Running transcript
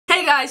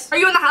guys, are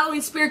you in the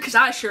Halloween spirit? Because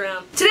I sure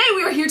am. Today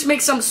we are here to make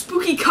some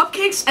spooky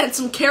cupcakes and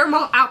some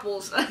caramel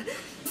apples.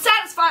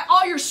 Satisfy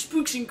all your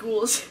spooks and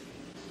ghouls.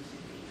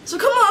 So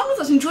come along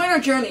with us and join our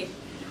journey,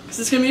 because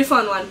it's going to be a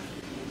fun one.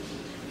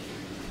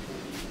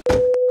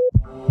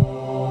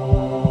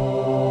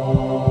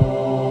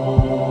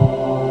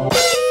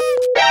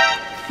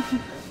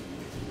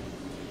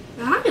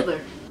 Hi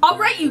there.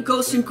 Alright, you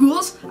ghosts and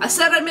ghouls, I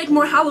said I'd make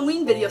more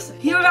Halloween videos, so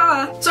here we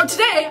are. So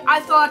today,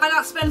 I thought why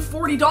not spend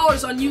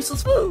 $40 on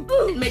useless food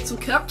and make some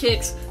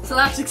cupcakes. So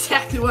that's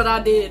exactly what I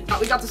did.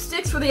 We got the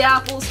sticks for the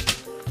apples,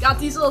 got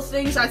these little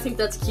things, I think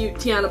that's cute,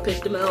 Tiana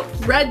picked them out.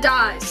 Red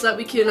dye, so that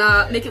we can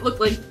make it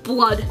look like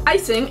blood.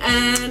 Icing,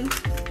 and...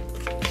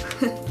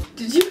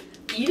 Did you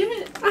eat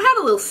it? I had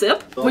a little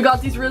sip. We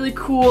got these really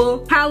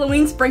cool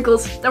Halloween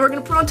sprinkles that we're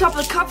gonna put on top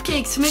of the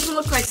cupcakes to make them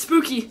look like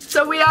spooky.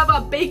 So we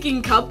have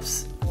baking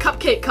cups,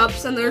 cupcake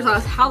cups, and there's a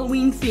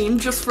Halloween theme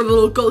just for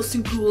little ghosts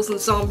and ghouls and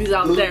zombies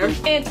out there.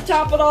 And to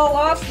top it all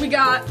off, we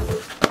got...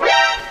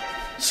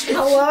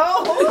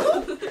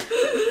 Hello?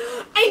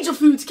 Angel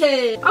Foods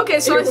cake. Okay,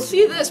 so I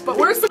see this, but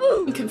where's the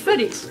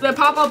confettis? Did I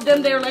pop up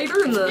them there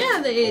later in the... Yeah,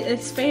 they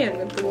expand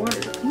with the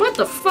water. What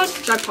the fuck?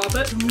 Did I pop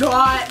it?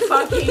 Not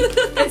fucking...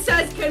 It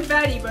says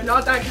confetti, but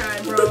not that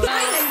kind, bro.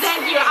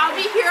 Thank you. I'll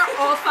be here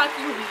all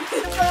fucking week.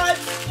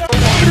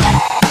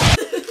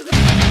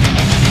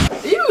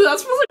 Ew, that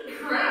smells like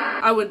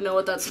crap. I wouldn't know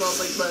what that smells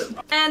like,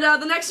 but... And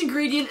the next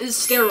ingredient is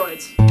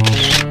steroids.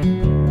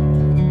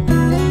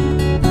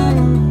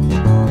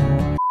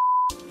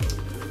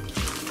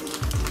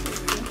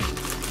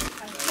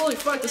 Holy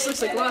fuck, this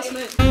looks like last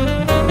minute.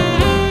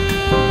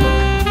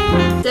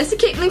 That's the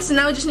cake mix, and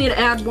now we just need to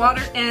add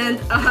water, and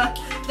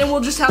then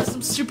we'll just have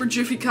some super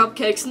juicy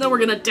cupcakes, and then we're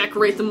gonna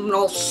decorate them in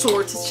all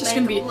sorts. It's just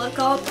gonna be... look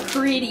all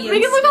pretty.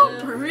 Make it look all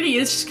pretty.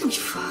 It's just gonna be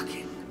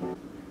fucking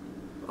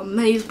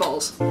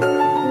amazeballs.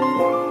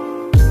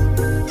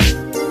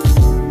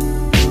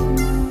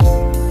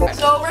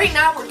 So right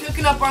now we're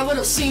cooking up our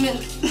little semen.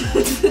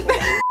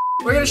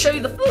 We're gonna show you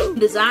the food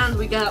designs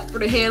we got for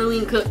the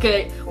Halloween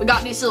cupcake. We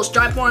got these little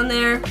stripe on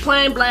there,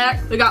 plain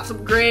black. We got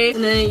some gray,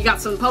 and then you got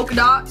some polka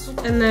dots,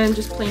 and then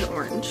just plain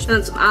orange, and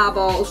then some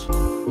eyeballs.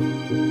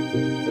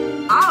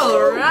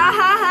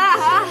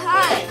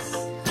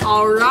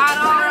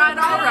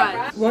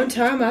 Alright. One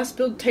time I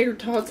spilled tater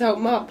tots out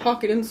my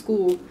pocket in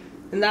school,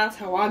 and that's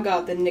how I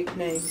got the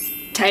nickname.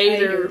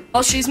 Tater.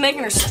 While she's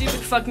making her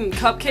stupid fucking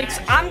cupcakes,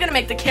 I'm gonna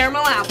make the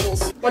caramel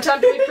apples. What time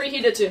do we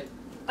preheat it to?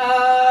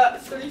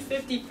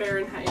 350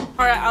 Fahrenheit.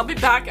 Alright, I'll be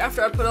back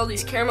after I put all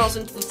these caramels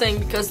into the thing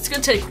because it's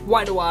gonna take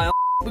quite a while.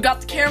 We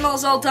got the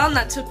caramels all done.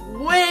 That took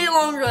way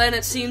longer than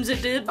it seems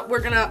it did.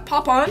 We're gonna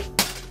pop on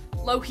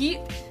low heat,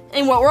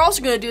 and what we're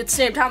also gonna do at the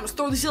same time is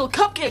throw these little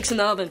cupcakes in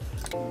the oven.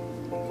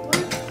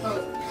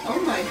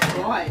 Oh my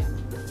god.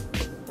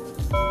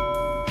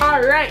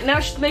 Alright, now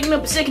she's making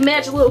up a sick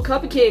match of little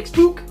cupcakes.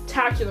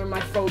 Spooktacular,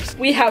 my folks.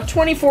 We have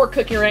 24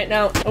 cooking right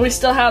now, and we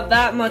still have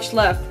that much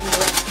left.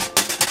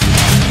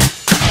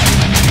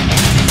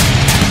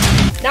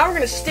 Now we're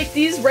gonna stick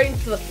these right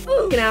into the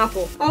fucking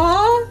apple.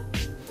 Aww,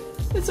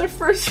 it's our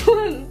first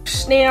one.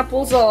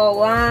 Snapples all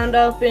lined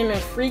up in a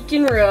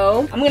freaking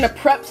row. I'm gonna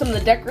prep some of the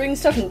decorating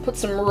stuff and put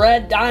some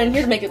red dye in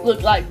here to make it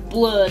look like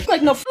blood.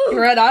 Like no fucking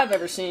red I've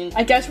ever seen.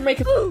 I guess we're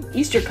making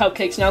Easter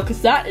cupcakes now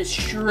because that is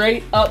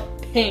straight up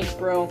pink,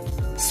 bro.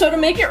 So to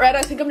make it red,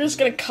 I think I'm just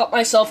gonna cut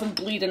myself and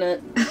bleed in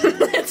it.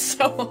 It's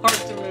so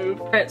hard to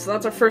move. Alright, so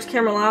that's our first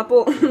caramel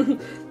apple.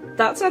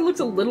 That side looks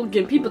a little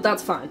gimpy, but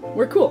that's fine.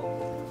 We're cool.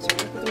 So we're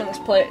gonna put them on this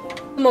plate.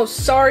 The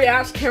most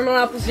sorry-ass caramel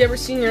apples you ever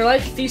seen in your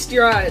life, feast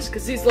your eyes,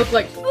 because these look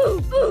like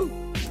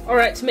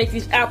Alright, to make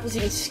these apples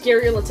even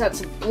scarier, let's add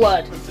some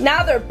blood.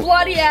 Now they're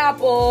bloody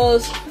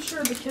apples! I'm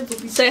sure the kids will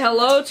be... Say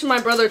hello to my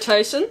brother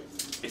Tyson.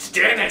 It's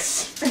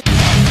Dennis!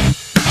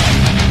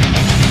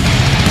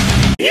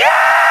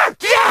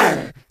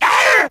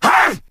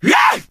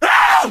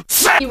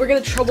 We're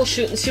gonna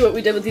troubleshoot and see what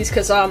we did with these,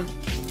 because,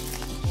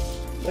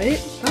 wait,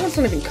 that one's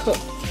not even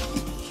cooked.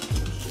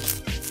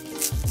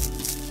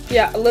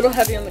 Yeah, a little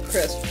heavy on the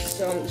crisp,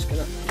 so I'm just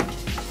gonna,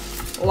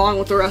 along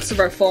with the rest of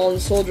our fallen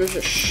soldiers,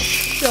 just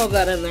shove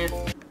that in there.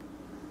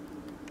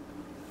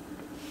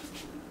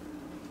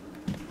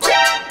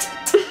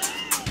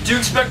 Do you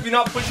expect me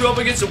not to put you up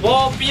against the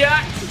wall,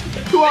 Biak?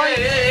 Who are you?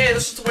 Hey,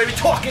 this is the way we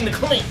talk in the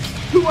clink.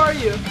 Who are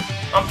you?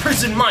 I'm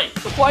Prison Mike.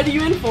 What are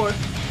you in for?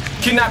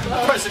 Kidnapping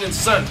the president's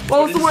son.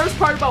 What was the worst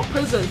part about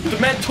prison? The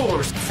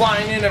mentors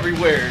flying in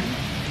everywhere,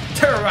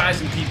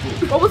 terrorizing people.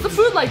 What was the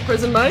food like,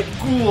 Prison Mike?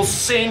 Ghoul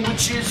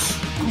sandwiches,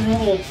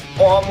 ghoul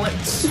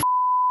omelets.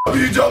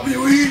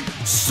 WWE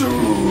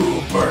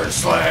Super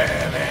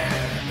Slam.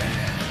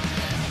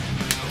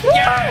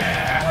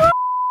 Yeah!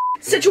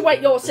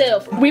 Situate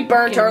yourself. We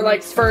burnt our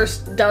like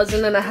first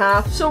dozen and a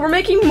half, so we're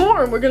making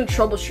more and we're gonna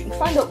troubleshoot and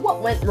find out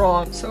what went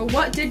wrong. So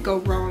what did go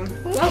wrong?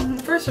 Well,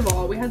 first of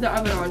all, we had the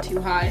oven on too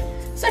high.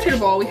 Second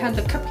of all, we had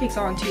the cupcakes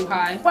on too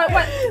high. What?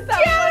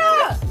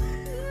 Yeah!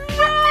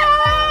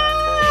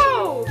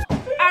 No!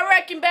 I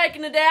reckon back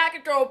in the day I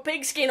could throw a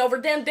pigskin over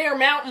them there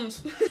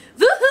mountains.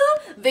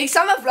 Woohoo! big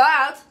summer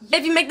flat.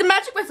 If you make the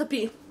magic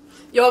recipe,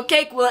 your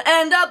cake will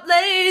end up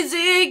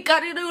lazy.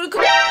 Gotta do the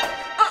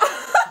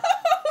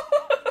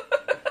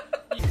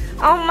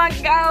Oh my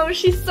gosh,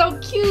 she's so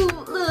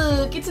cute.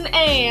 Look, it's an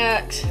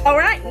ant.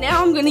 Alright,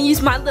 now I'm gonna use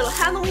my little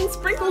Halloween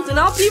sprinkles and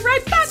I'll be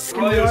right back.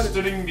 Royal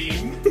stunning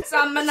bean.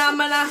 Samana,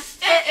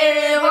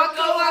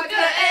 waka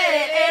waka,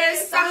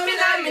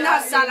 samina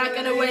mina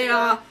salakana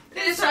wea.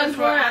 This one's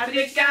for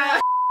Africa.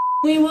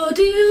 We will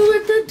deal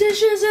with the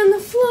dishes and the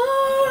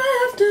floor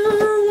after.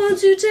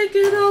 Once you take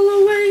it all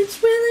away,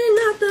 it's really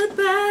not that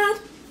bad.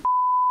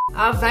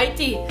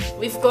 Alrighty,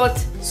 we've got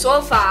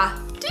so far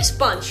this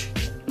sponge.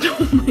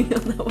 Oh my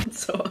god, that one's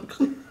so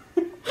ugly.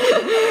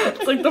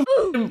 It's like the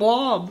f***ing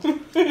blob.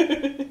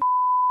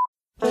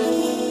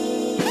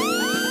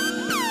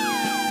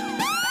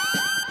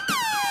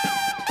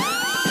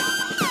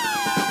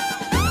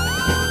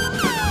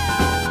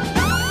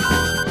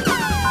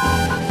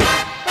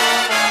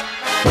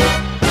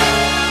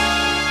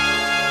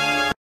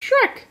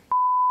 Shrek.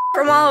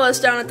 From all of us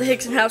down at the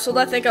Hickson household,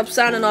 I think I'm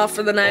signing off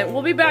for the night.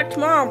 We'll be back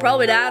tomorrow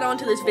probably to add on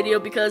to this video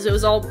because it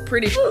was all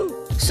pretty.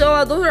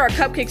 So those are our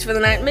cupcakes for the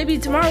night. Maybe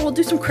tomorrow we'll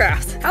do some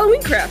crafts.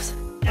 Halloween crafts.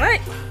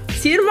 Alright,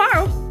 see you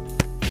tomorrow.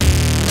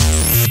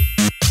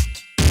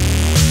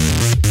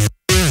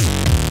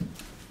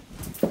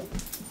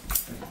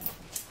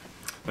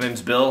 My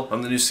name's Bill.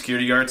 I'm the new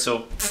security guard,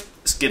 so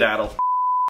skedaddle.